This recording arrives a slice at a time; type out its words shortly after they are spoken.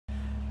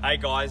Hey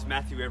guys,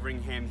 Matthew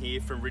Everingham here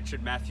from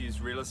Richard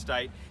Matthews Real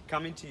Estate,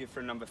 coming to you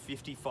from number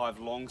 55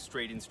 Long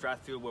Street in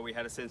Strathfield, where we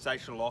had a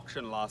sensational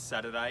auction last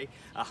Saturday.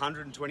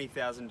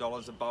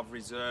 $120,000 above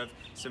reserve,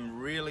 some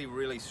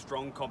really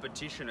strong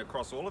competition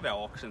across all of our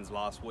auctions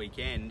last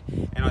weekend.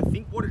 And I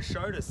think what it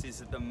showed us is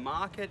that the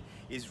market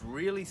is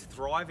really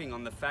thriving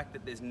on the fact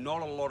that there's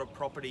not a lot of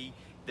property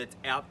that's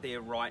out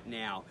there right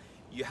now.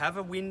 You have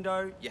a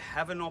window, you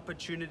have an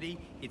opportunity.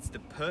 It's the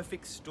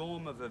perfect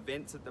storm of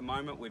events at the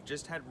moment. We've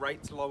just had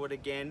rates lowered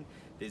again.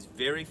 There's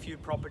very few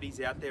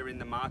properties out there in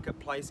the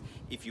marketplace.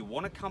 If you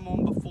want to come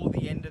on before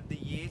the end of the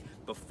year,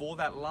 before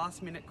that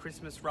last minute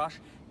Christmas rush,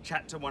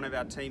 chat to one of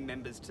our team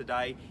members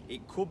today.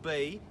 It could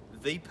be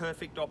the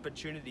perfect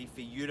opportunity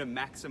for you to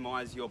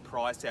maximize your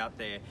price out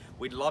there.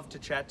 We'd love to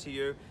chat to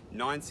you.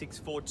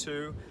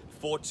 9642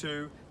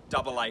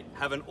 4288.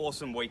 Have an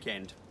awesome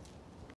weekend.